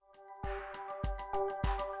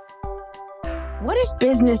What if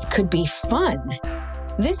business could be fun?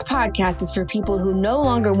 This podcast is for people who no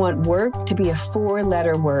longer want work to be a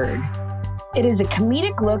four-letter word. It is a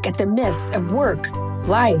comedic look at the myths of work,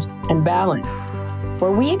 life, and balance, where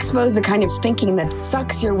we expose the kind of thinking that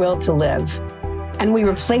sucks your will to live, and we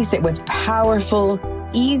replace it with powerful,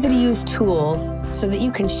 easy-to-use tools so that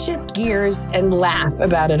you can shift gears and laugh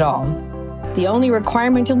about it all. The only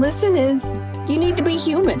requirement to listen is you need to be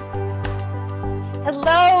human.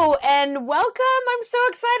 Hello and welcome. I'm so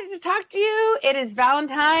excited to talk to you. It is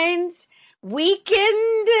Valentine's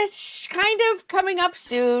weekend, kind of coming up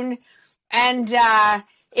soon. And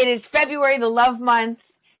it is February, the love month,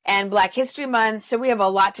 and Black History Month. So we have a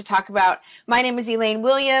lot to talk about. My name is Elaine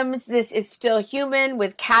Williams. This is Still Human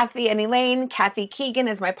with Kathy and Elaine. Kathy Keegan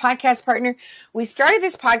is my podcast partner. We started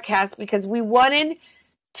this podcast because we wanted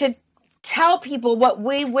to tell people what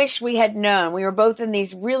we wish we had known. We were both in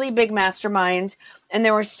these really big masterminds, and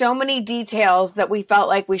there were so many details that we felt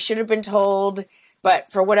like we should have been told, but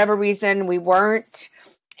for whatever reason we weren't.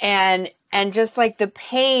 And just like the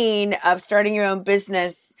pain of starting your own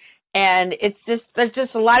business, and there's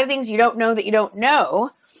just a lot of things you don't know that you don't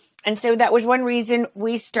know. And so that was one reason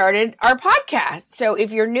we started our podcast. So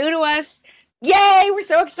if you're new to us, yay, we're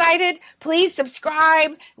so excited. Please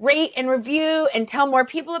subscribe, rate, and review, and tell more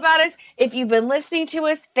people about us. If you've been listening to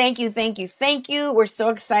us, thank you, thank you, thank you. We're so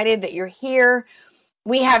excited that you're here.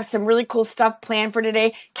 We have some really cool stuff planned for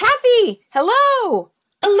today. Kathy, hello.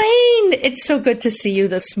 Elaine, it's so good to see you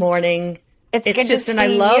this morning. It's good just, to and see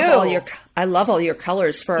I love all your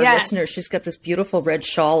colors for our listeners. She's got this beautiful red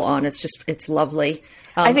shawl on. It's lovely.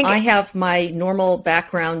 I have my normal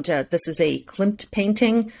background. This is a Klimt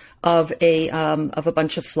painting of a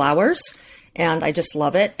bunch of flowers, and I just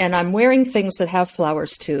love it. And I'm wearing things that have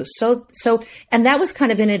flowers too. So, and that was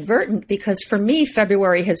kind of inadvertent because for me,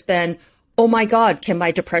 February has been, oh my God, can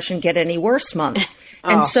my depression get any worse month?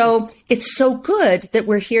 And so it's so good that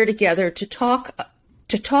we're here together to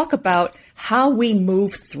talk about how we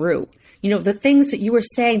move through, the things that you were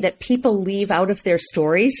saying that people leave out of their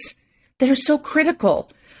stories that are so critical.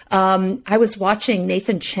 I was watching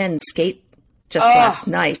Nathan Chen skate just last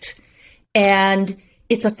night, and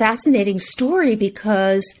it's a fascinating story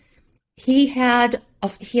because he had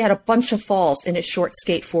a bunch of falls in his short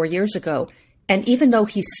skate 4 years ago. And even though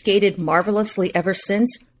he's skated marvelously ever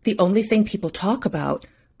since, the only thing people talk about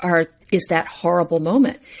is that horrible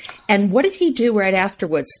moment. And what did he do right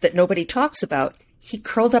afterwards that nobody talks about? He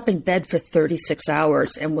curled up in bed for 36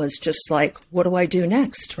 hours and was just like, what do I do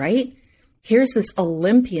next, right? Here's this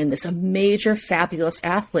Olympian, this a major, fabulous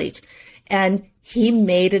athlete, and he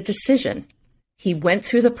made a decision. He went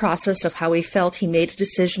through the process of how he felt. He made a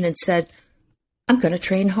decision and said, I'm going to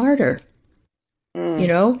train harder.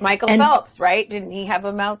 Michael Phelps, right? Didn't he have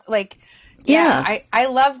a mouth? I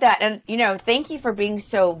love that. And, thank you for being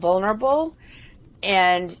so vulnerable.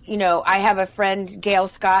 And, I have a friend, Gail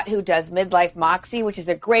Scott, who does Midlife Moxie, which is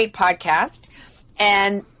a great podcast.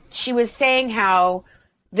 And she was saying how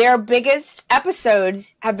their biggest episodes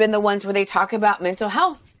have been the ones where they talk about mental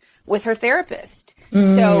health with her therapist.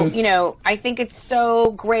 So, I think it's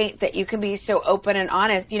so great that you can be so open and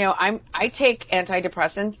honest. I take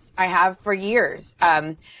antidepressants. I have for years.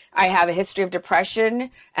 I have a history of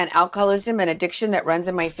depression and alcoholism and addiction that runs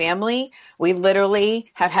in my family. We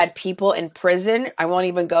literally have had people in prison. I won't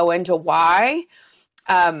even go into why.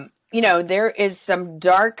 There is some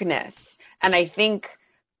darkness. And I think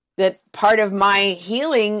that part of my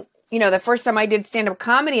healing, the first time I did stand-up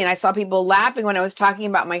comedy and I saw people laughing when I was talking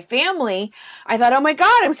about my family, I thought, oh my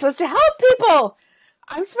God, I'm supposed to help people.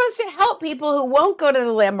 I'm supposed to help people who won't go to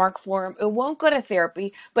the Landmark Forum, who won't go to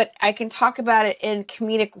therapy, but I can talk about it in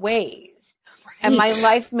comedic ways. Right. And my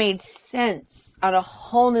life made sense on a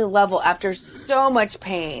whole new level after so much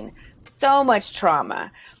pain, so much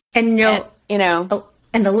trauma. And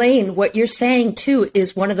Elaine, what you're saying too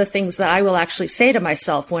is one of the things that I will actually say to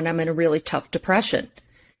myself when I'm in a really tough depression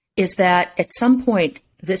is that at some point,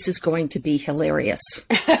 this is going to be hilarious.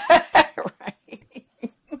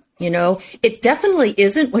 It definitely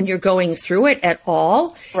isn't when you're going through it at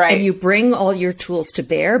all. Right. And you bring all your tools to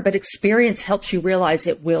bear, but experience helps you realize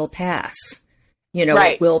it will pass.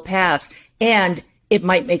 It will pass. And it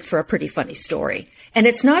might make for a pretty funny story. And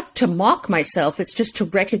it's not to mock myself. It's just to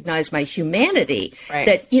recognize my humanity. Right.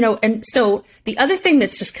 That, and so the other thing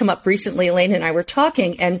that's just come up recently, Elaine and I were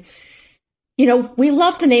talking, and we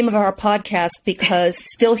love the name of our podcast because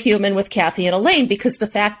Still Human with Kathy and Elaine, because the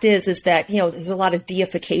fact is that, there's a lot of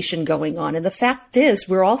deification going on. And the fact is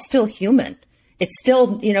we're all still human. It's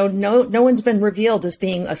still, no one's been revealed as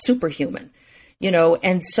being a superhuman,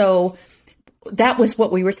 and so that was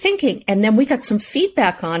what we were thinking. And then we got some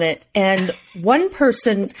feedback on it. And one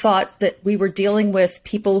person thought that we were dealing with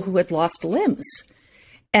people who had lost limbs,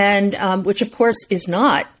 and which of course is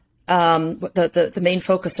not the main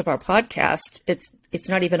focus of our podcast. It's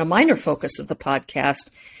not even a minor focus of the podcast.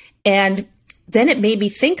 And then it made me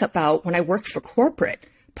think about when I worked for corporate.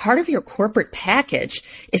 Part of your corporate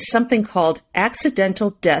package is something called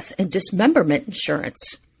accidental death and dismemberment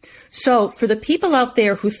insurance. So for the people out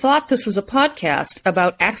there who thought this was a podcast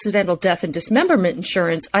about accidental death and dismemberment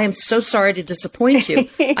insurance, I am so sorry to disappoint you.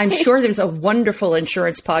 I'm sure there's a wonderful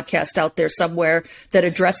insurance podcast out there somewhere that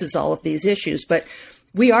addresses all of these issues, but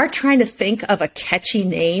we are trying to think of a catchy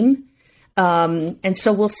name. And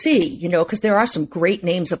so we'll see, because there are some great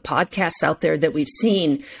names of podcasts out there that we've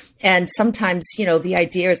seen. And sometimes, the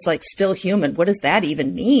idea is like still human. What does that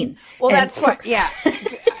even mean? Well, that's so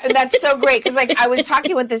great. Because I was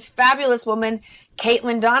talking with this fabulous woman,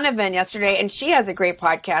 Caitlin Donovan, yesterday, and she has a great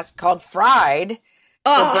podcast called Fried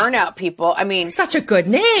for burnout people. I mean, such a good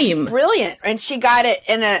name. Brilliant. And she got it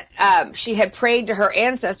she had prayed to her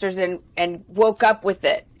ancestors and woke up with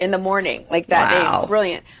it in the morning like that. Wow. Name.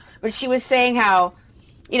 Brilliant. But she was saying how,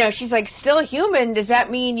 she's like, still human. Does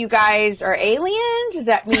that mean you guys are aliens? Does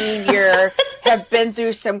that mean have been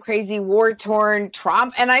through some crazy war-torn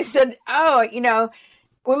trauma? And I said,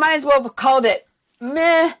 we might as well have called it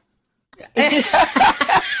meh.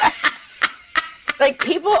 Like,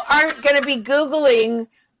 people aren't going to be Googling,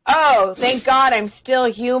 oh, thank God I'm still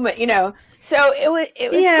human, So it was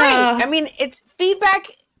great. I mean, it's feedback.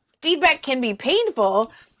 Feedback can be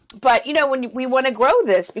painful. But, when we want to grow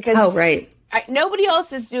this because nobody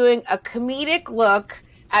else is doing a comedic look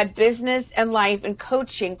at business and life and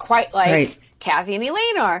coaching quite like Kathy and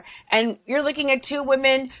Elaine are. And you're looking at two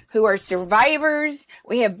women who are survivors.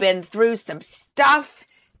 We have been through some stuff.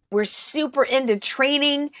 We're super into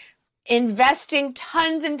training, investing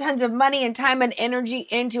tons and tons of money and time and energy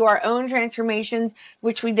into our own transformations,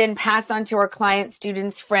 which we then pass on to our clients,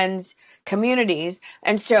 students, friends, communities.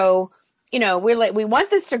 And so we're like, we want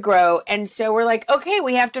this to grow. And so we're like, okay,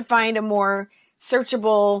 we have to find a more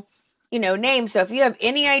searchable, name. So if you have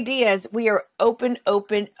any ideas, we are open.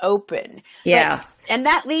 Yeah. And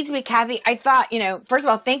that leads me, Kathy, I thought, first of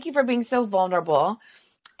all, thank you for being so vulnerable.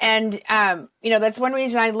 And, that's one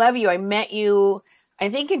reason I love you. I met you, I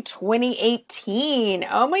think in 2018.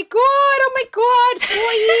 Oh my God.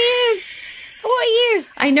 4 years. 4 years.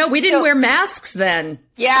 I know. We didn't wear masks then.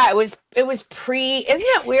 Yeah, it was isn't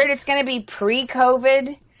that weird? It's going to be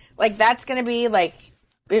pre-COVID. Like, that's going to be like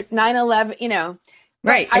 9/11,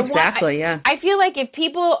 Right, exactly, yeah. I feel like if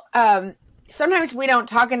people, sometimes we don't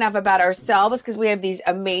talk enough about ourselves because we have these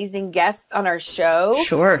amazing guests on our show.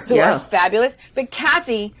 Sure, who are fabulous. But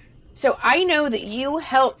Kathy, so I know that you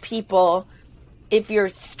help people. If you're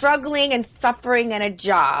struggling and suffering in a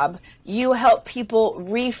job, you help people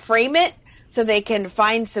reframe it so they can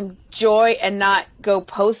find some joy and not go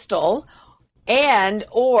postal.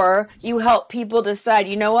 Or you help people decide,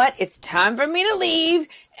 you know what, it's time for me to leave,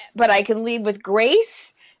 but I can leave with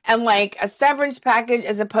grace and like a severance package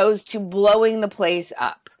as opposed to blowing the place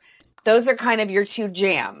up. Those are kind of your two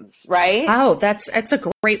jams, right? Oh,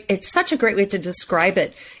 it's such a great way to describe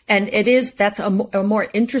it. And that's a more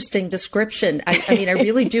interesting description. I mean, I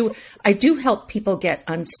really do. I do help people get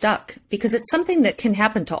unstuck because it's something that can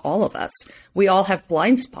happen to all of us. We all have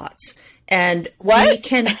blind spots and we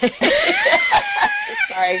can.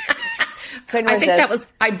 Sorry.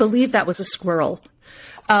 I believe that was a squirrel.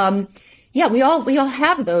 Yeah, we all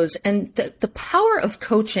have those. And the power of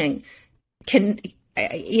coaching can,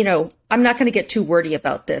 I'm not going to get too wordy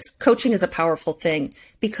about this. Coaching is a powerful thing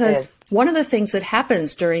because one of the things that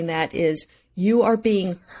happens during that is you are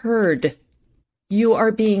being heard. You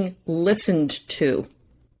are being listened to.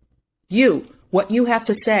 What you have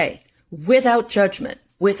to say without judgment,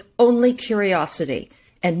 with only curiosity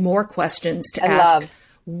and more questions to ask.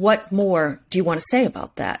 What more do you want to say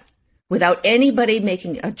about that? Without anybody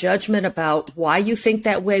making a judgment about why you think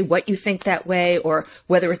that way, what you think that way, or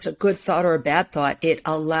whether it's a good thought or a bad thought. It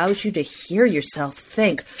allows you to hear yourself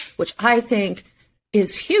think, which I think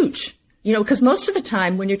is huge. Because most of the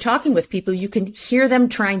time when you're talking with people, you can hear them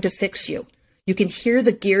trying to fix you. You can hear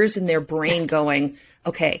the gears in their brain going,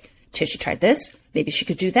 okay, Tisha tried this. Maybe she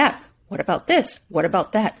could do that. What about this? What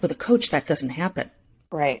about that? With a coach, that doesn't happen.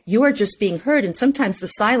 Right. You are just being heard. And sometimes the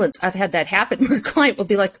silence, I've had that happen where a client will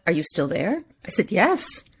be like, are you still there? I said, yes.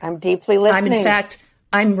 I'm deeply listening.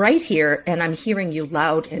 I'm right here and I'm hearing you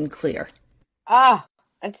loud and clear. Ah,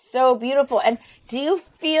 it's so beautiful. And do you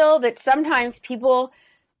feel that sometimes people,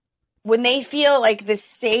 when they feel like this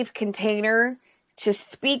safe container to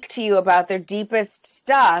speak to you about their deepest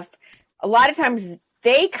stuff, a lot of times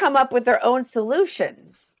they come up with their own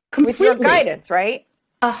solutions Completely. with your guidance, right?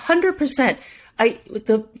 100%.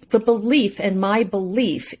 The belief, and my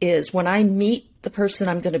belief is when I meet the person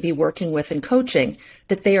I'm going to be working with and coaching,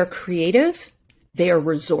 that they are creative, they are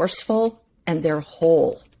resourceful, and they're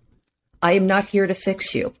whole. I am not here to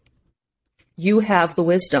fix you. You have the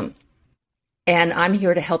wisdom, and I'm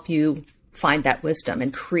here to help you find that wisdom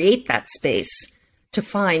and create that space to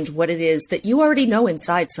find what it is that you already know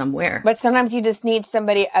inside somewhere. But sometimes you just need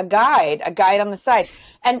somebody, a guide on the side.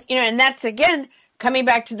 And, and that's, again, coming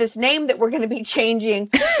back to this name that we're going to be changing.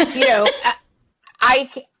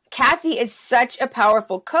 Kathy is such a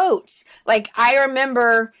powerful coach. Like, I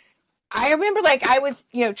remember like I was,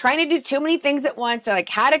 trying to do too many things at once. I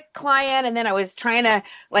had a client, and then I was trying to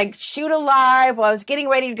shoot a live while I was getting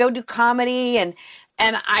ready to go do comedy, and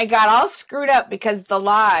I got all screwed up because the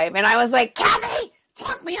live, and I was like, Kathy,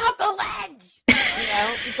 talk me off the ledge,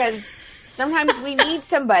 because sometimes we need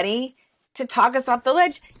somebody to talk us off the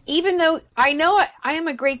ledge, even though I know I am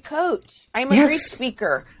a great coach. I'm a great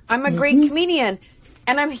speaker. I'm a great comedian,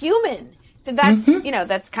 and I'm human. So that's,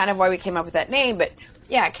 that's kind of why we came up with that name. But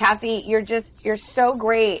yeah, Kathy, you're so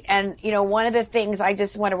great. And, one of the things I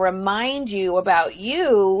just want to remind you about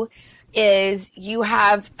you is you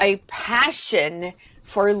have a passion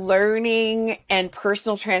for learning and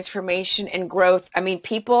personal transformation and growth. I mean,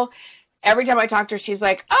 people, every time I talk to her, she's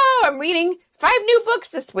like, oh, I'm reading 5 new books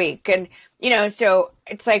this week. And, so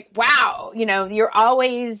it's like, wow, you're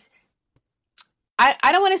always,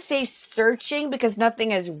 I don't want to say searching because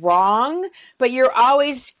nothing is wrong, but you're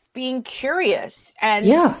always being curious.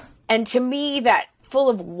 And to me, that full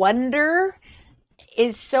of wonder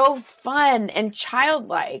is so fun and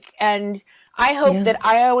childlike. And I hope that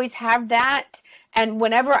I always have that. And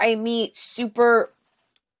whenever I meet super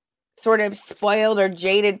sort of spoiled or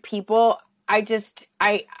jaded people,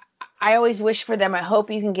 I always wish for them, I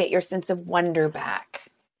hope you can get your sense of wonder back.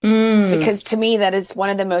 Because to me, that is one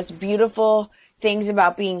of the most beautiful things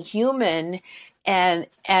about being human and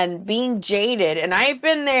being jaded. And I've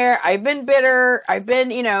been there. I've been bitter. I've been,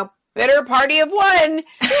 bitter party of one. And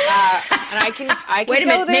I can wait a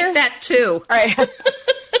go minute, there. Make that 2. All right.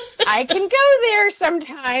 I can go there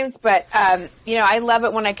sometimes, but, I love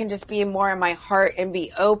it when I can just be more in my heart and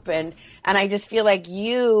be open. And I just feel like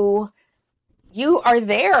you are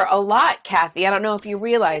there a lot, Kathy. I don't know if you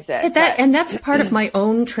realize it. And that's part of my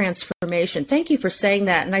own transformation. Thank you for saying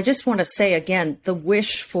that. And I just want to say again, the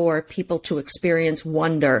wish for people to experience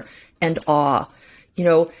wonder and awe,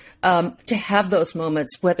 to have those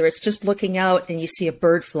moments, whether it's just looking out and you see a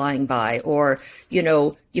bird flying by, or,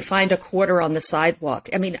 you find a quarter on the sidewalk.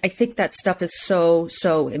 I mean, I think that stuff is so,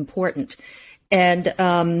 so important.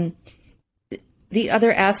 And, the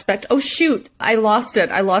other aspect, oh shoot, I lost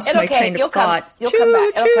it. I lost my train of thought. You'll come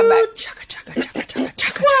back. It'll come back.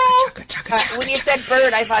 When you said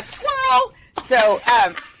bird, I thought squirrel. So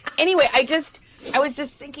anyway, I was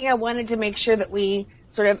just thinking I wanted to make sure that we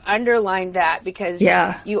sort of underlined that because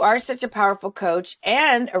you are such a powerful coach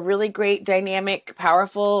and a really great, dynamic,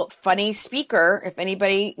 powerful, funny speaker. If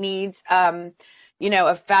anybody needs, a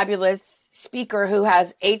fabulous speaker who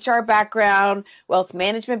has HR background, wealth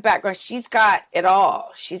management background. She's got it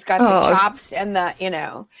all. She's got the chops and the,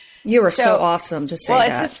 You are so awesome to say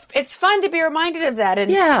that. It's fun to be reminded of that. And,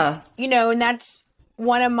 and that's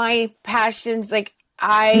one of my passions. Like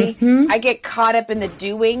I get caught up in the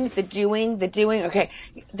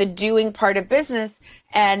doing part of business.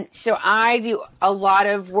 And so I do a lot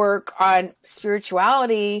of work on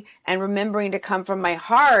spirituality and remembering to come from my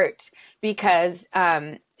heart because,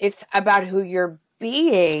 it's about who you're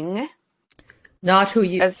being. Not who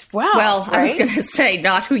you... As well, Well, right? I was going to say,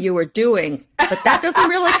 not who you were doing. But that doesn't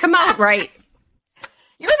really come out right.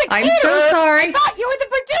 You're the I'm so sorry. I thought you were the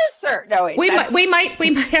producer. No, wait. We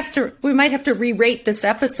might have to re-rate this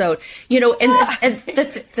episode. And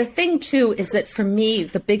the thing, too, is that for me,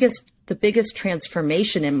 the biggest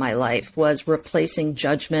transformation in my life was replacing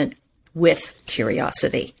judgment with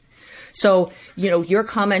curiosity. So, you're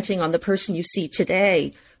commenting on the person you see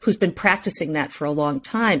today who's been practicing that for a long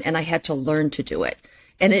time, and I had to learn to do it.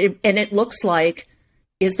 And it looks like,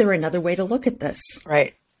 is there another way to look at this?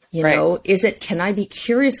 Right. Can I be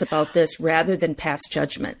curious about this rather than pass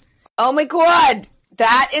judgment? Oh my God.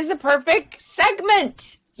 That is the perfect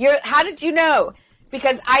segment. How did you know?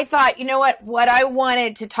 Because I thought, what I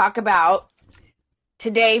wanted to talk about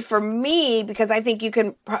today for me, because I think you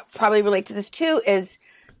can probably relate to this too, is,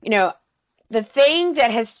 the thing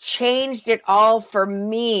that has changed it all for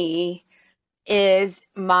me is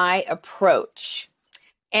my approach.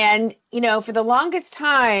 And, for the longest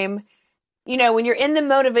time, when you're in the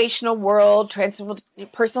motivational world,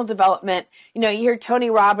 personal development, you hear Tony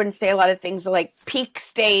Robbins say a lot of things like peak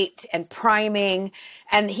state and priming,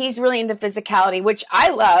 and he's really into physicality, which I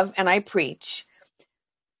love and I preach.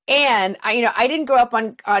 And I didn't grow up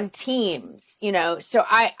on teams, so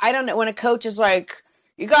I don't know when a coach is like,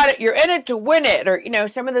 you got it, you're in it to win it, or,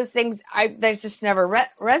 some of those things that just never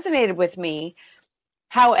resonated with me.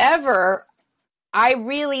 However, I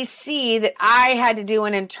really see that I had to do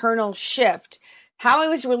an internal shift. How I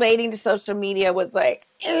was relating to social media was like,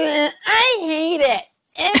 I hate it.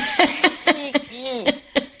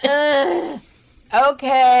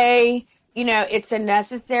 Okay. It's a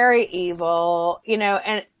necessary evil,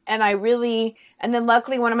 and I really, and then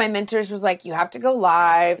luckily one of my mentors was like, you have to go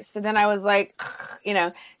live. So then I was like,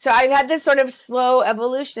 so I've had this sort of slow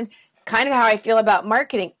evolution, kind of how I feel about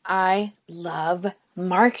marketing. I love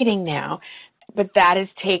marketing now. But that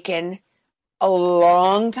has taken a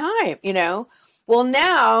long time, Well,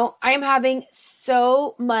 now I'm having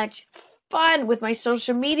so much fun with my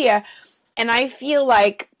social media, and I feel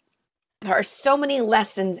like there are so many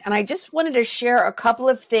lessons, and I just wanted to share a couple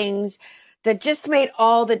of things that just made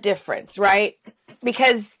all the difference, right?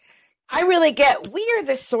 Because I really get, we are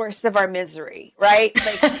the source of our misery, right?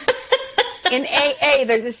 Like in AA,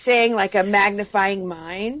 there's a saying like a magnifying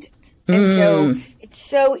mind. And so it's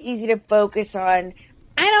so easy to focus on,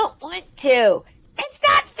 I don't want to. It's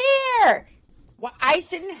not fair. Well, I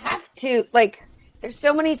shouldn't have to. Like, there's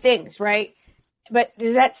so many things, right? But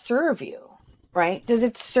does that serve you, right? Does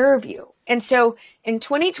it serve you? And so in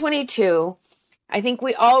 2022, I think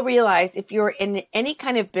we all realize if you're in any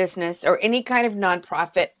kind of business or any kind of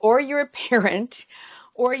nonprofit, or you're a parent,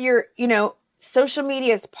 or you're, social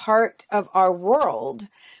media is part of our world.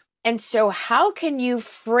 And so how can you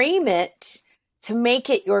frame it to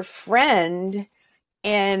make it your friend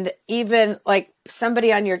and even like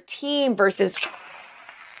somebody on your team versus,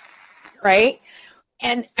 right?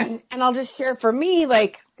 And I'll just share for me,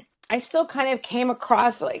 like, I still kind of came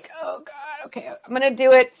across like, oh God, okay, I'm going to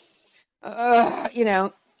do it,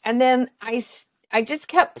 and then I just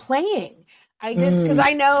kept playing. Because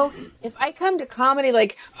I know if I come to comedy,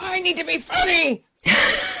 like, I need to be funny.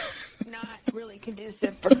 Not really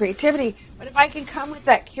conducive for creativity, but if I can come with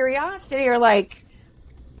that curiosity or like,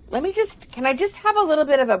 can I just have a little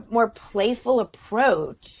bit of a more playful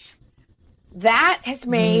approach? That has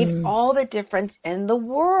made all the difference in the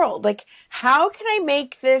world. Like, how can I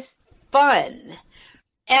make this fun?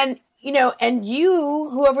 And, and you,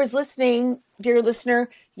 whoever's listening, dear listener,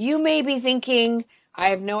 you may be thinking, I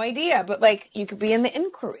have no idea, but like, you could be in the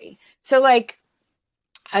inquiry. So like,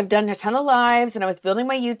 I've done a ton of lives and I was building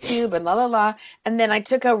my YouTube and and then I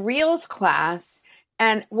took a Reels class,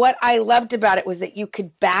 and what I loved about it was that you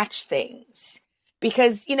could batch things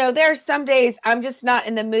because, there are some days I'm just not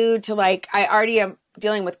in the mood to like, I already am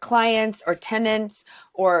dealing with clients or tenants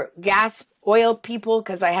or gas oil people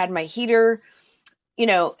because I had my heater,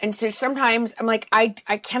 and so sometimes I'm like, I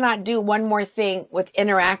cannot do one more thing with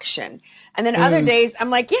interaction. And then other days I'm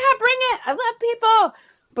like, yeah, bring it. I love people.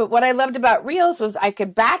 But what I loved about Reels was I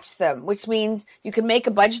could batch them, which means you can make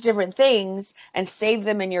a bunch of different things and save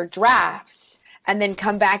them in your drafts and then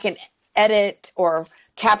come back and edit or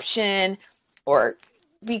caption or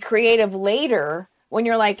be creative later when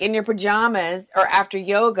you're like in your pajamas or after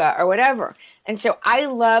yoga or whatever. And so I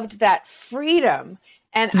loved that freedom.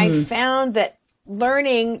 And I found that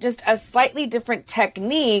learning just a slightly different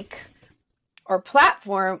technique or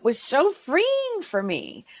platform was so freeing for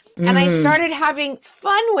me. And I started having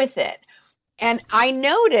fun with it. And I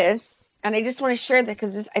noticed, and I just want to share that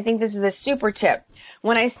because I think this is a super tip.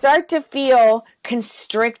 When I start to feel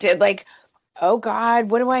constricted, like, oh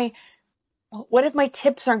God, what if my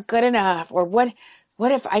tips aren't good enough? Or what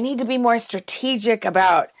if I need to be more strategic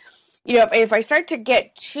about, if I start to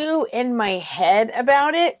get too in my head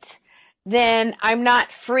about it, then I'm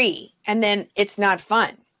not free. And then it's not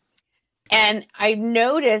fun. And I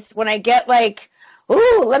noticed when I get like,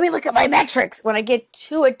 ooh, let me look at my metrics. When I get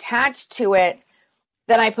too attached to it,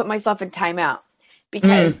 then I put myself in timeout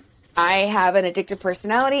because I have an addictive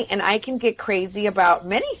personality and I can get crazy about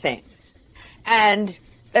many things. And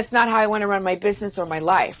that's not how I want to run my business or my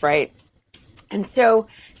life, right? And so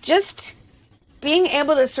just being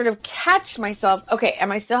able to sort of catch myself, okay,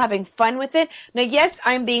 am I still having fun with it? Now, yes,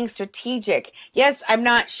 I'm being strategic. Yes, I'm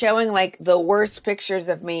not showing like the worst pictures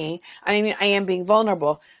of me. I mean, I am being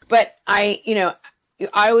vulnerable, but I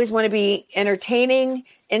always want to be entertaining,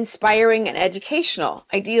 inspiring, and educational.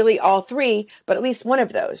 Ideally, all three, but at least one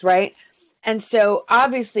of those, right? And so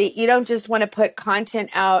obviously you don't just want to put content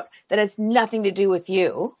out that has nothing to do with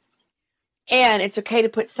you. And it's okay to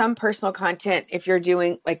put some personal content if you're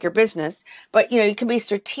doing like your business, but you can be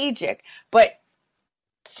strategic. But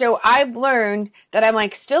so I've learned that I'm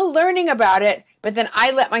like still learning about it, but then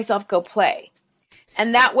I let myself go play.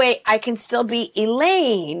 And that way I can still be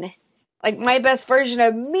Elaine, like my best version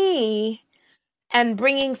of me, and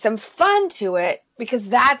bringing some fun to it, because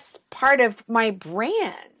that's part of my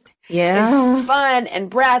brand. Yeah. It's fun and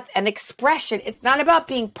breath and expression. It's not about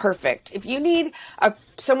being perfect. If you need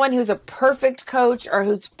someone who's a perfect coach or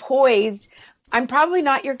who's poised, I'm probably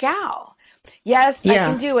not your gal. Yes, I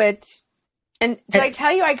can do it. And did I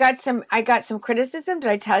tell you I got some criticism? Did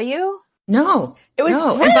I tell you? No. It was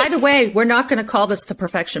no. Great. And by the way, we're not going to call this the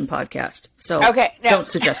Perfection Podcast. So don't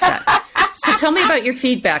suggest that. So tell me about your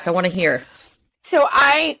feedback. I want to hear. So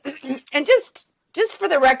and just for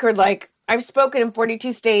the record, like I've spoken in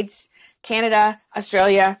 42 states, Canada,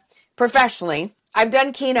 Australia, professionally. I've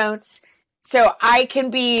done keynotes, so I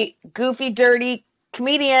can be goofy, dirty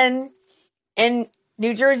comedian in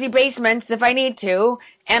New Jersey basements if I need to,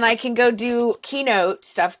 and I can go do keynote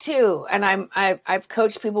stuff too. And I've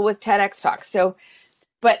coached people with TEDx talks.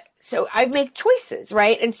 So I make choices,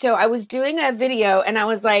 right? And so I was doing a video and I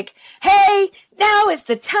was like, hey, now is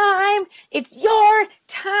the time. It's your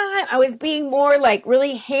time. I was being more like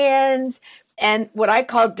really hands and what I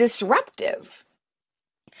call disruptive,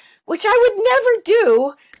 which I would never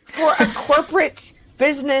do for a corporate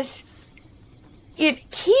business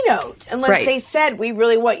keynote unless they said, we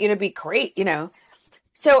really want you to be great,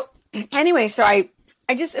 So anyway, so it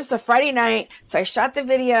was a Friday night. So I shot the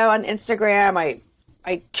video on Instagram.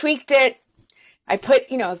 I tweaked it. I put,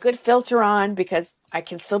 a good filter on because I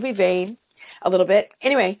can still be vain a little bit.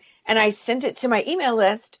 Anyway, and I sent it to my email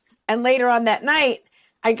list. And later on that night,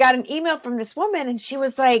 I got an email from this woman and she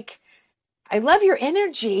was like, I love your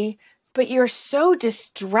energy, but you're so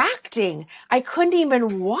distracting. I couldn't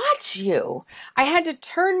even watch you. I had to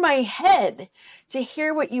turn my head to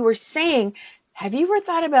hear what you were saying. Have you ever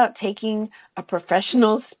thought about taking a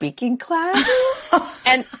professional speaking class?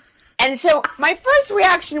 And so my first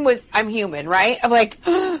reaction was, I'm human, right? I'm like,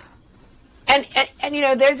 and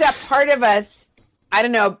there's that part of us, I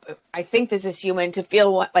don't know, I think this is human, to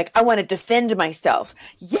feel like I want to defend myself.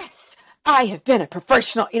 Yes, I have been a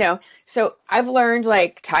professional, So I've learned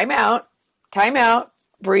like time out,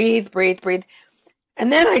 breathe.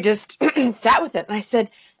 And then I just sat with it and I said,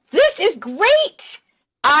 this is great.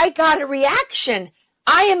 I got a reaction.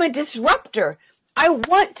 I am a disruptor. I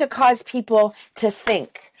want to cause people to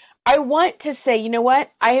think. I want to say, you know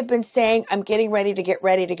what? I have been saying I'm getting ready to get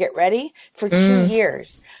ready for 2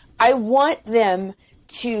 years. I want them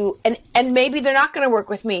to, and maybe they're not going to work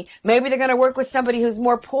with me. Maybe they're going to work with somebody who's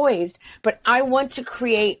more poised, but I want to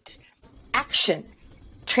create action,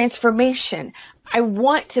 transformation. I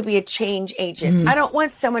want to be a change agent. I don't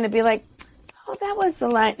want someone to be like, oh, that was a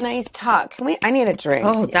nice talk. I need a drink.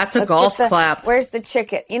 Oh, that's a golf clap. Where's the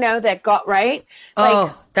chicken? That got right.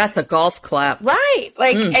 Oh, that's a golf clap. Right.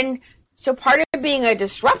 And so part of being a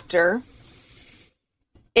disruptor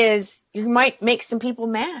is you might make some people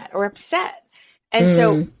mad or upset. And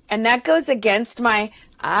so, and that goes against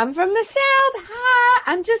I'm from the South. Hi,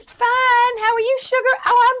 I'm just fine. How are you, sugar?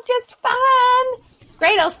 Oh, I'm just fine.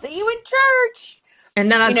 Great. I'll see you in church.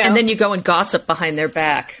 And then and then you go and gossip behind their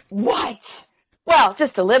back. What? Well,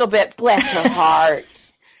 just a little bit. Bless her heart.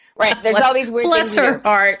 Right. There's all these weird things. Bless her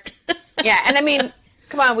heart. Yeah. And I mean,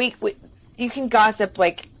 come on, we you can gossip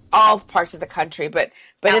like all parts of the country, but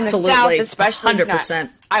Absolutely. in the South, especially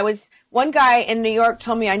 100%. One guy in New York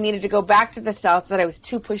told me I needed to go back to the South, that I was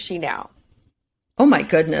too pushy now. Oh my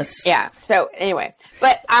goodness. Yeah. So anyway,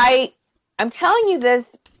 but I'm telling you this,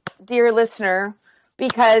 dear listener,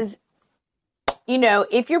 because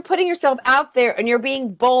if you're putting yourself out there and you're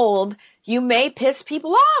being bold, you may piss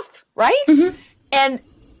people off, right? Mm-hmm.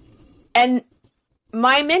 And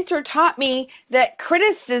my mentor taught me that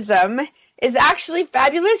criticism is actually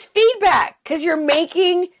fabulous feedback because you're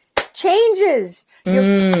making changes.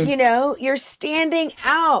 You're standing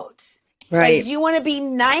out. Right. Like, do you want to be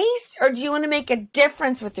nice or do you want to make a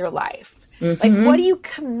difference with your life? Mm-hmm. Like, what are you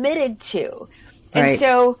committed to? And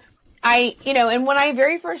so and when I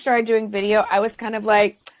very first started doing video, I was kind of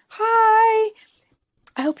like, hi,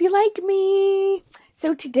 I hope you like me.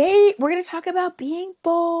 So today we're going to talk about being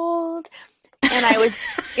bold. And I was,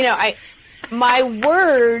 my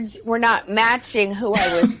words were not matching who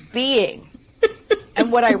I was being.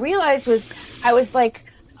 And what I realized was I was like,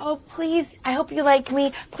 oh, please, I hope you like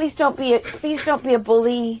me. Please don't be a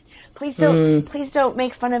bully. Please don't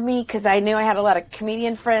make fun of me, because I knew I had a lot of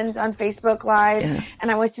comedian friends on Facebook Live. Yeah. And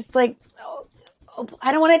I was just like,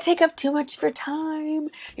 I don't want to take up too much of your time,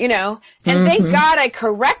 you know, and thank God I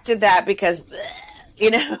corrected that because,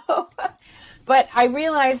 you know, but I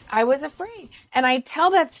realized I was afraid. And I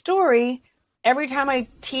tell that story every time I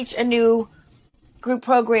teach a new group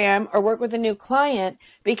program or work with a new client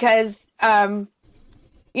because,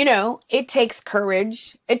 you know, it takes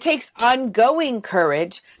courage. It takes ongoing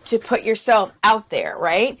courage to put yourself out there,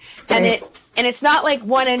 right? And it's not like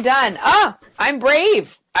one and done. Oh, I'm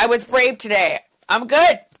brave. I was brave today. I'm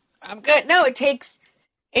good. No, it takes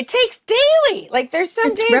daily. Like there's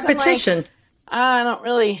some days repetition. I'm like, I don't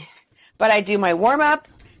really, but I do my warm up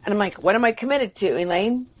and I'm like, what am I committed to,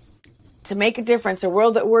 Elaine? To make a difference, a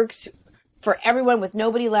world that works for everyone with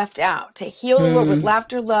nobody left out, to heal the world with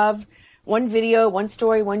laughter, love, one video, one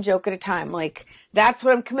story, one joke at a time. Like that's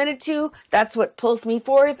what I'm committed to. That's what pulls me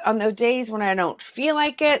forth on those days when I don't feel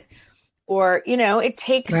like it. Or, you know, it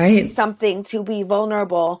takes something to be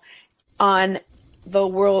vulnerable on the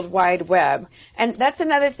World Wide Web. And that's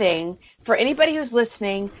another thing for anybody who's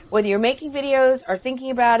listening, whether you're making videos or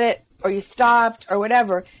thinking about it or you stopped or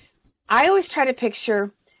whatever. I always try to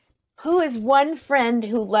picture who is one friend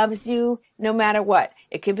who loves you no matter what.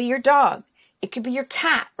 It could be your dog. It could be your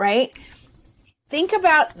cat, right? Think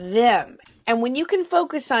about them. And when you can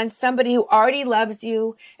focus on somebody who already loves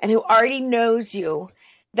you and who already knows you,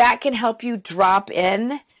 that can help you drop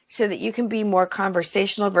in so that you can be more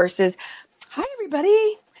conversational versus, hi,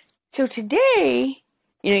 everybody. So today,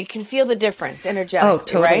 you know, you can feel the difference energetically. Oh,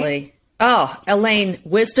 totally. Right? Oh, Elaine,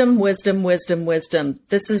 wisdom.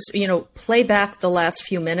 This is, you know, play back the last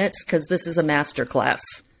few minutes because this is a masterclass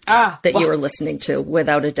that you were listening to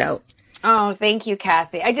without a doubt. Oh, thank you,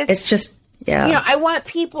 Kathy. It's just, yeah. You know, I want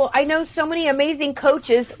people, I know so many amazing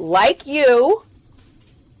coaches like you,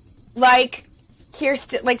 like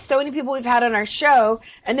Kirsten, like so many people we've had on our show,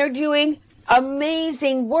 and they're doing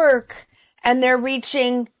amazing work and they're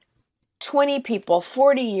reaching 20 people,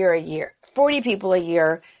 40 people a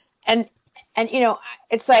year. And you know,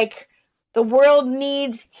 it's like the world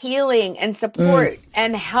needs healing and support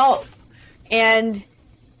and help. And,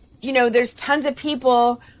 you know, there's tons of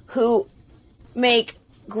people who make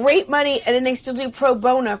great money and then they still do pro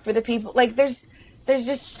bono for the people. Like there's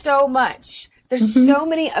just so much. There's so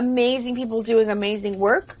many amazing people doing amazing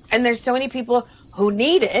work, and there's so many people who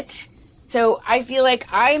need it. So I feel like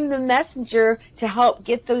I'm the messenger to help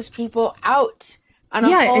get those people out on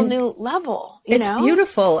a whole new level. It's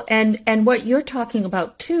beautiful. And what you're talking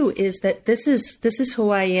about too is that this is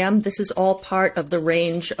who I am. This is all part of the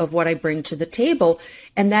range of what I bring to the table.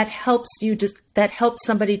 And that helps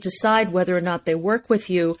somebody decide whether or not they work with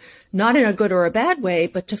you, not in a good or a bad way,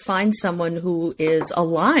 but to find someone who is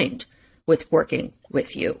aligned with working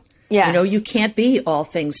with you. Yeah. You know, you can't be all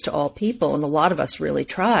things to all people. And a lot of us really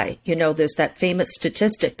try. You know, there's that famous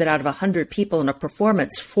statistic that out of 100 people in a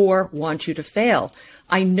performance, 4 want you to fail.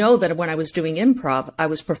 I know that when I was doing improv, I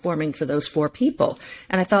was performing for those 4 people.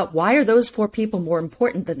 And I thought, why are those 4 people more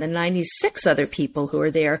important than the 96 other people who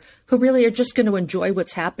are there who really are just going to enjoy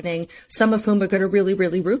what's happening, some of whom are going to really,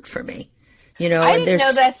 really root for me? You know, I didn't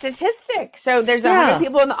know that statistic. So there's 100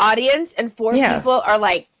 people in the audience and 4 people are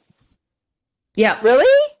like, really?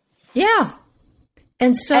 Yeah.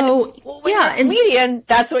 And so, when you're a comedian,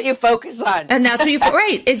 that's what you focus on. And that's what you,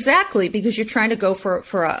 right, exactly, because you're trying to go for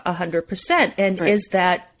 100%. And is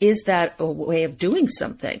that a way of doing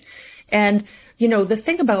something? And, you know, the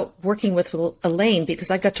thing about working with Elaine, because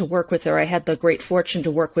I got to work with her, I had the great fortune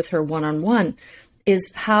to work with her one-on-one, is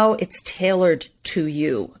how it's tailored to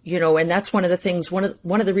you, you know, and that's one of the things, one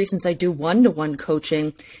of the reasons I do one-to-one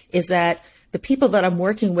coaching is that the people that I'm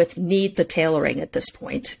working with need the tailoring at this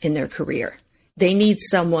point in their career. They need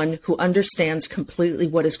someone who understands completely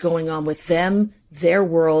what is going on with them, their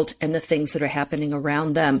world, and the things that are happening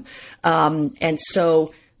around them. And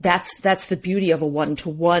so that's the beauty of a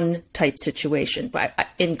one-to-one type situation. But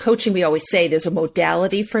in coaching, we always say there's a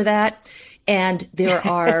modality for that. And there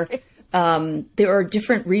are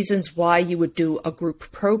different reasons why you would do a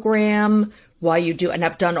group program, why you do, and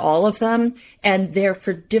I've done all of them, and they're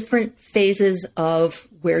for different phases of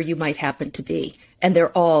where you might happen to be, and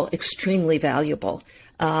they're all extremely valuable.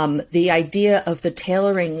 The idea of the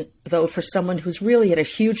tailoring, though, for someone who's really at a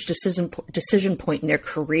huge decision point in their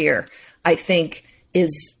career, I think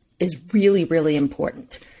is really, really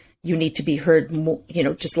important. You need to be heard, more, you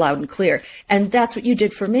know, just loud and clear, and that's what you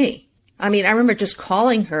did for me. I mean, I remember just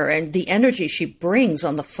calling her, and the energy she brings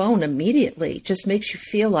on the phone immediately just makes you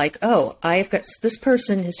feel like, oh, this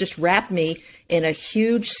person has just wrapped me in a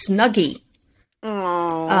huge Snuggie.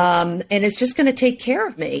 And it's just going to take care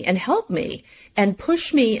of me and help me and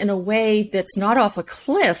push me in a way that's not off a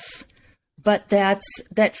cliff, but that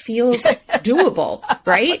feels doable,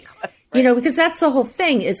 right? You know, because that's the whole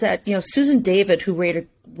thing is that, you know, Susan David, who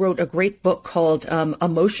wrote a great book called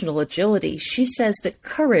Emotional Agility, she says that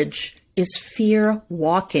courage is fear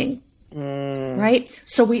walking. Right?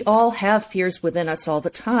 So we all have fears within us all the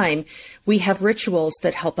time. We have rituals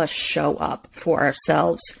that help us show up for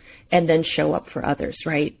ourselves and then show up for others,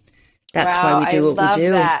 right? That's why we do what we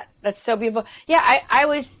do. That's so beautiful. Yeah, I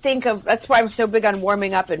always think of, that's why I'm so big on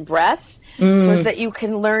warming up and breath, was that you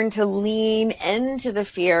can learn to lean into the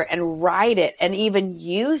fear and ride it and even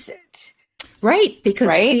use it. Right,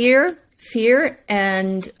 because fear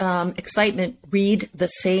and excitement read the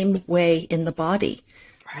same way in the body.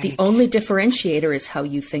 Right. The only differentiator is how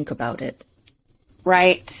you think about it.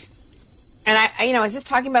 Right. And I was just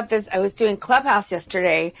talking about this. I was doing Clubhouse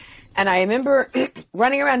yesterday, and I remember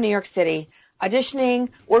running around New York City, auditioning,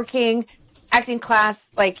 working, acting class.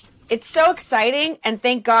 Like, it's so exciting, and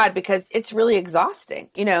thank God, because it's really exhausting,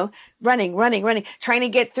 you know, running, trying to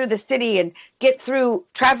get through the city and get through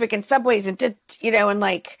traffic and subways and, you know, and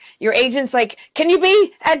like your agent's like, can you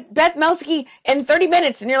be at Beth Melsky in 30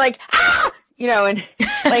 minutes? And you're like, ah! You know, and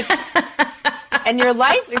like, and your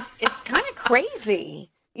life it's kind of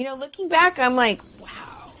crazy. You know, looking back, I'm like,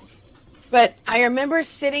 wow. But I remember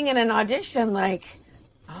sitting in an audition like,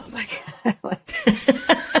 oh my God, like,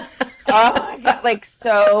 oh my God, like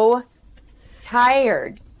so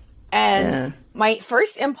tired. And my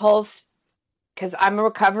first impulse, because I'm a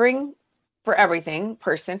recovering for everything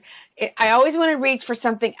person, I always want to reach for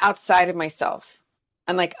something outside of myself.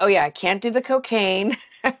 I'm like, oh yeah, I can't do the cocaine.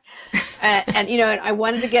 and you know, and I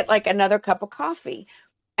wanted to get like another cup of coffee.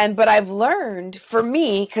 But I've learned, for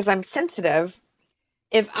me, because I'm sensitive,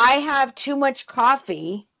 if I have too much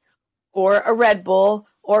coffee or a Red Bull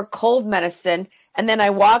or cold medicine, and then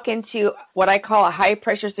I walk into what I call a high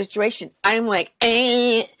pressure situation, I'm like,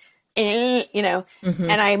 you know,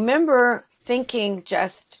 and I remember thinking,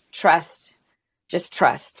 just trust.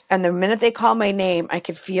 And the minute they call my name, I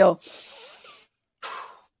could feel,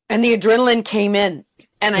 and the adrenaline came in.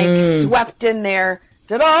 And I swept in there,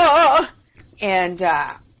 ta-da! And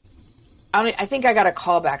I think I got a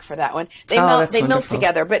call back for that one. They melt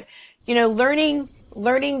together. But, you know, learning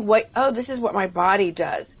what, this is what my body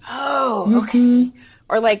does. Oh, okay.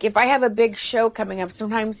 Or like if I have a big show coming up,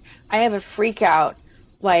 sometimes I have a freak out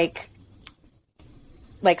like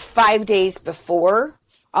 5 days before.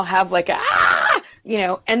 I'll have like you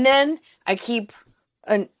know, and then I keep,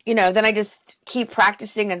 you know, then I just keep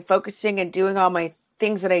practicing and focusing and doing all my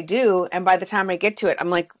things that I do, and by the time I get to it, I'm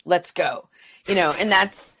like, let's go, you know. And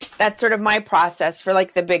that's sort of my process for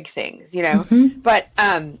like the big things, you know. But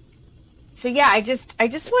so yeah, I just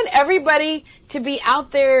want everybody to be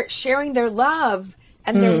out there sharing their love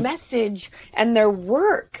and their message and their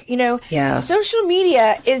work, you know. Social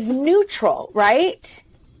media is neutral, right?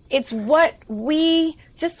 It's what we,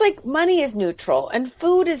 just like money is neutral and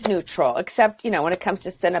food is neutral, except, you know, when it comes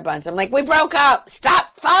to Cinnabons, I'm like, we broke up,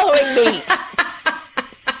 stop following me.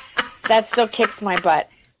 That still kicks my butt.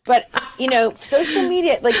 But, you know, social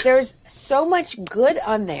media, like there's so much good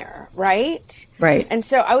on there, right? Right. And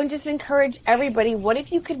so I would just encourage everybody, what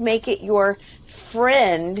if you could make it your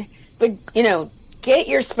friend, but, you know, get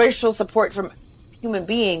your spiritual support from human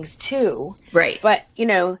beings too. Right. But, you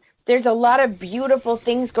know, there's a lot of beautiful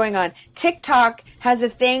things going on. TikTok has a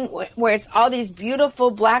thing where it's all these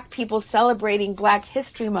beautiful Black people celebrating Black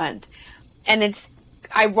History Month. And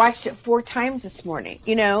I watched it 4 times this morning,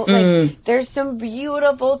 you know, like there's some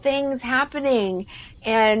beautiful things happening.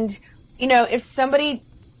 And, you know, if somebody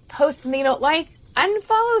posts something you don't like,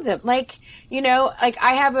 unfollow them. Like, you know, like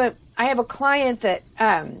I have a client that,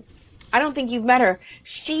 I don't think you've met her.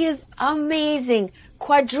 She is amazing.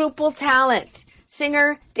 Quadruple talent,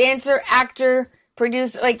 singer, dancer, actor,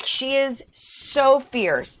 producer. Like she is so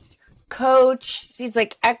fierce. Coach. She's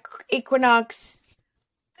like Equinox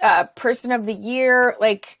person of the year,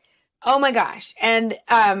 like, oh my gosh. And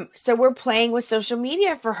so we're playing with social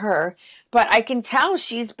media for her, but I can tell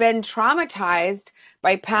she's been traumatized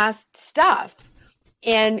by past stuff.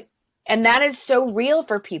 And that is so real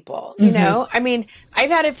for people, you know? I mean, I've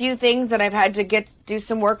had a few things that I've had to do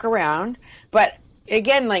some work around, but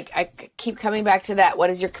again, like I keep coming back to that. What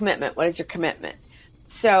is your commitment? What is your commitment?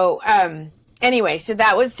 So anyway, so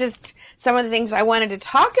that was just some of the things I wanted to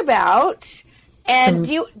talk about. And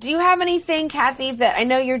do you have anything, Kathy, that I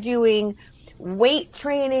know you're doing weight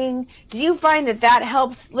training? Do you find that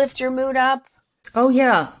helps lift your mood up? Oh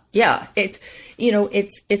yeah. Yeah. It's, you know,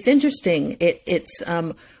 it's interesting. It's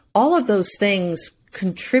all of those things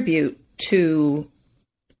contribute to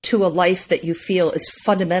a life that you feel is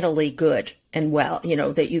fundamentally good and well, you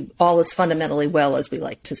know, that all is fundamentally well, as we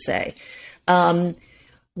like to say.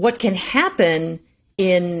 What can happen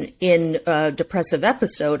in a depressive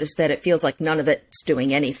episode is that it feels like none of it's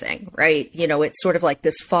doing anything, right? It's sort of like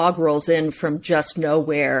this fog rolls in from just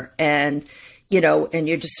nowhere, and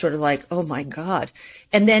you're just sort of like, oh my God.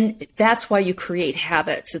 And then that's why you create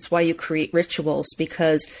habits. It's why you create rituals,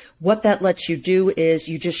 because what that lets you do is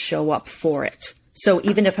you just show up for it. So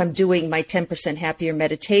even if I'm doing my 10% happier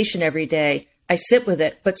meditation every day, I sit with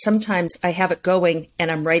it, but sometimes I have it going and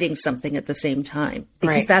I'm writing something at the same time,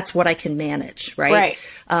 because that's what I can manage, right?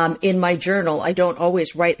 In my journal, I don't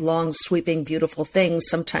always write long, sweeping, beautiful things.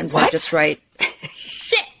 Sometimes I just write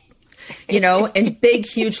shit, in big,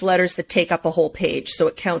 huge letters that take up a whole page. So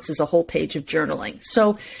it counts as a whole page of journaling.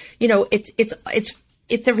 So,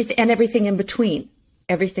 it's everything, and everything in between,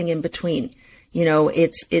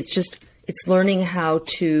 it's learning how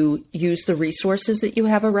to use the resources that you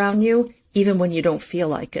have around you, even when you don't feel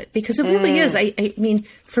like it, because it really is. I mean,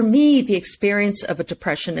 for me, the experience of a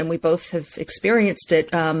depression, and we both have experienced it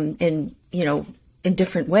in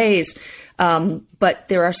different ways, but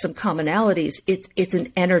there are some commonalities. It's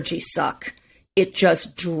an energy suck. It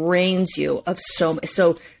just drains you of so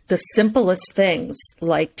the simplest things,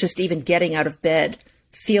 like just even getting out of bed,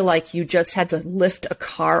 feel like you just had to lift a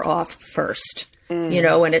car off first. And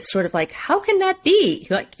it's sort of like, how can that be?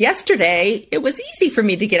 Like, yesterday, it was easy for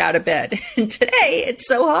me to get out of bed, and today it's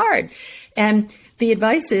so hard. And the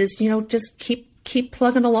advice is, just keep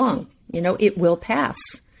plugging along. It will pass.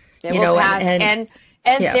 It will pass. And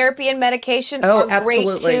therapy and medication are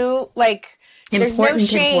absolutely. Great too. Like, there's no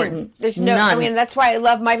shame. There's no. None. I mean, that's why I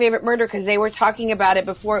love My Favorite Murder, because they were talking about it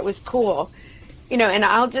before it was cool. And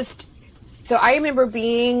so I remember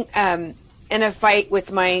being in a fight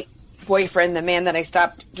with my boyfriend, the man that I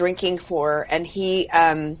stopped drinking for, and he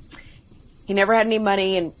never had any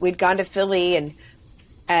money, and we'd gone to Philly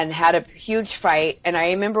and had a huge fight. And I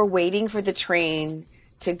remember waiting for the train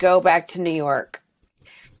to go back to New York,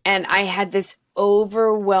 and I had this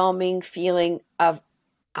overwhelming feeling of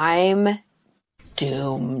I'm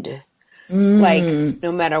doomed. Like,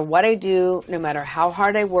 no matter what I do, no matter how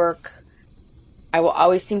hard I work, I will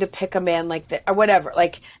always seem to pick a man like that or whatever.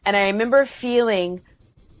 Like, and I remember feeling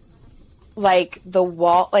like the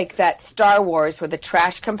wall, like that Star Wars where the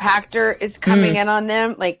trash compactor is coming in on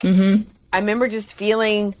them. Like, I remember just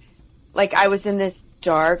feeling like I was in this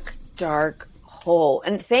dark, dark hole.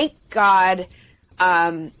 And thank God,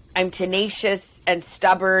 I'm tenacious and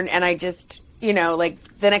stubborn. And I just, like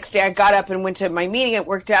the next day I got up and went to my meeting and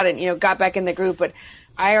worked out and, got back in the group. But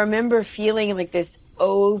I remember feeling like this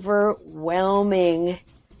overwhelming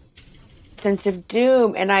sense of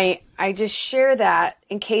doom. And I just share that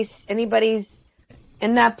in case anybody's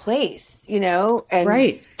in that place, and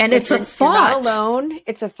right. And it's a thought. You're not alone.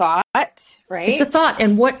 It's a thought, right? It's a thought.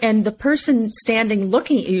 And the person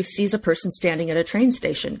looking at you sees a person standing at a train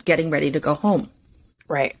station getting ready to go home.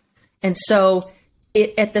 Right. And so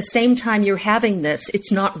at the same time you're having this,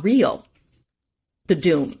 it's not real. The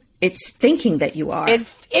doom. It's thinking that you are.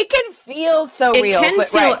 It can feel so real.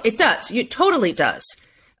 It does. It totally does.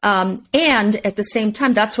 And at the same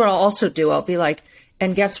time, that's what I'll also do. I'll be like,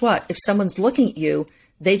 and guess what? If someone's looking at you,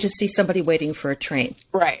 they just see somebody waiting for a train.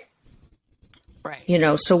 Right.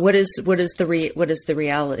 So what is the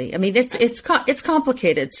reality? I mean, it's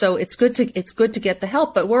complicated. So it's good to get the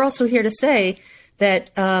help, but we're also here to say that,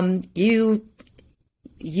 you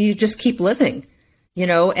just keep living,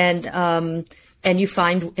 and you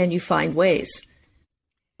find ways,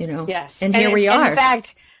 Yes. And here we are. In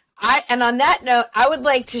fact, and on that note, I would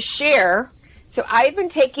like to share. So I've been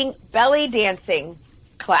taking belly dancing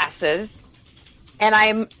classes, and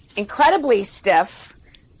I'm incredibly stiff.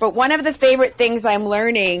 But one of the favorite things I'm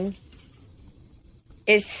learning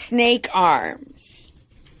is snake arms.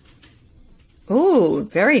 Ooh,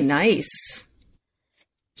 very nice.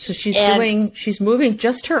 So she's moving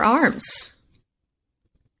just her arms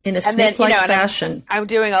in a snake-like fashion. I'm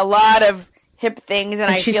doing a lot of hip things,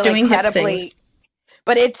 and I feel incredibly.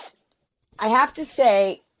 But I have to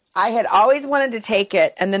say, I had always wanted to take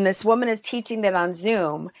it, and then this woman is teaching that on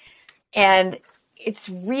Zoom, and it's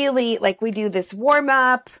really like we do this warm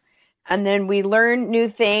up, and then we learn new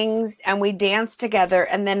things, and we dance together,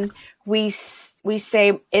 and then we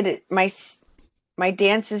say my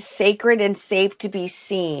dance is sacred and safe to be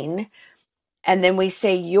seen, and then we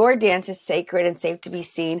say your dance is sacred and safe to be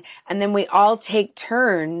seen, and then we all take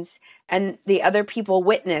turns, and the other people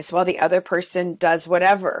witness while the other person does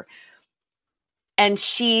whatever. And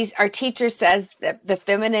our teacher says that the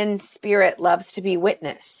feminine spirit loves to be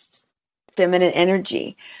witnessed, feminine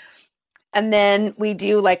energy. And then we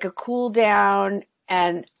do like a cool down.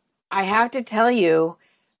 And I have to tell you,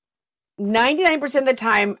 99% of the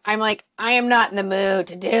time, I'm like, I am not in the mood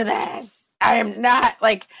to do this. I am not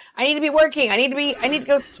like, I need to be working. I need to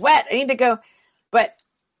go sweat. I need to go. But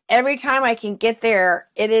every time I can get there,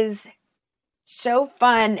 it is so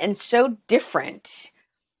fun and so different.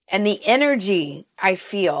 And the energy I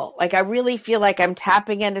feel, like I really feel like I'm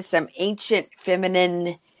tapping into some ancient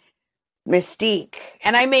feminine mystique.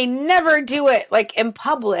 And I may never do it like in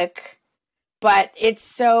public, but it's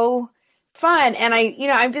so fun. And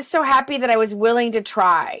I'm just so happy that I was willing to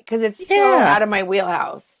try because it's so out of my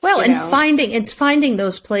wheelhouse. Well, and finding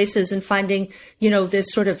those places and finding,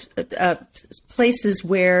 this sort of places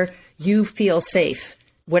where you feel safe.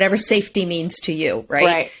 Whatever safety means to you,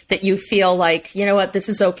 right? That you feel like, you know what, this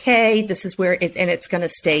is okay. This is where it's going to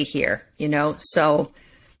stay here, So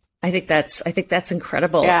I think that's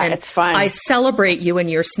incredible. Yeah, and it's fun. I celebrate you and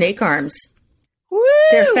your snake arms. Woo!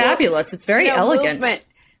 They're fabulous. It's very elegant.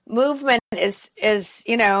 Movement is,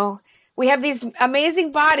 we have these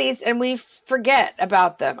amazing bodies and we forget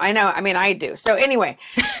about them. I know. I mean, I do. So anyway,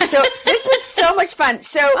 so this was so much fun.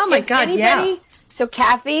 So oh my God, So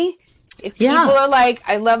Kathy, if people are like,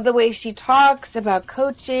 I love the way she talks about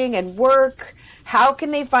coaching and work, how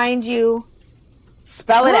can they find you?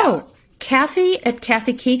 Spell it out. Kathy at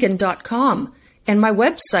KathyKeegan.com. And my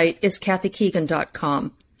website is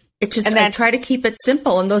KathyKeegan.com. It just, I try to keep it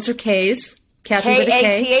simple. And those are K's. Kathy with a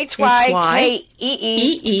K.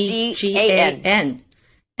 KathyKeegan.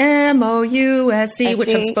 MOUSE,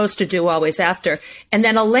 which I'm supposed to do always after. And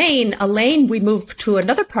then Elaine, we move to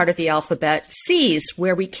another part of the alphabet, C's,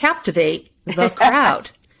 where we captivate the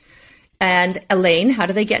crowd. And Elaine, how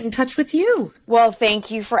do they get in touch with you? Well,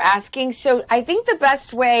 thank you for asking. So I think the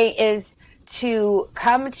best way is to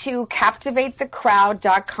come to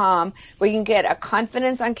captivatethecrowd.com, where you can get a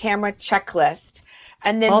confidence on camera checklist.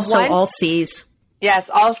 And then also all C's. Yes,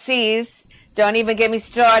 all C's. Don't even get me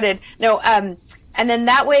started. No, and then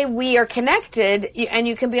that way we are connected and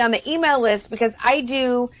you can be on the email list because I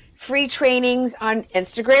do free trainings on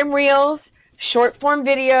Instagram Reels, short form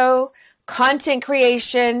video, content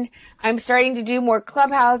creation. I'm starting to do more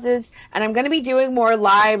clubhouses and I'm going to be doing more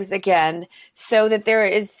lives again so that there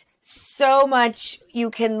is so much you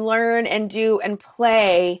can learn and do and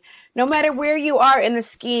play no matter where you are in the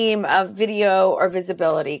scheme of video or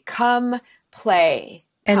visibility. Come play.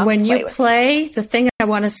 And when you play, the thing I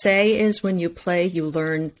want to say is when you play, you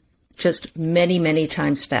learn just many, many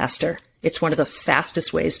times faster. It's one of the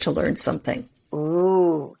fastest ways to learn something.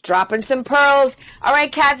 Ooh, dropping some pearls. All right,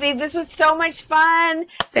 Kathy, this was so much fun.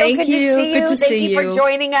 Thank you. Good to see you. Thank you for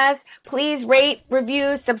joining us. Please rate,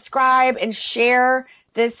 review, subscribe, and share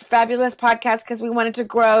this fabulous podcast because we want it to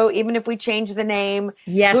grow, even if we change the name.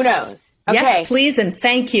 Yes. Who knows? Okay. Yes, please, and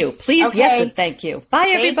thank you. Please, yes, and thank you. Bye,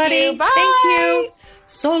 everybody. Bye. Thank you.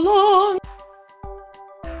 So long.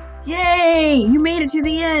 Yay! You made it to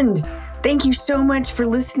the end. Thank you so much for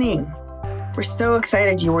listening. We're so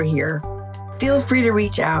excited you were here. Feel free to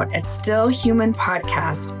reach out at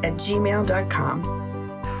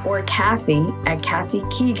stillhumanpodcast@gmail.com or Kathy at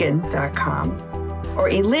KathyKeegan.com or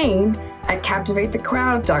Elaine at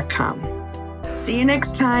CaptivateTheCrowd.com. See you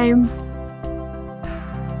next time.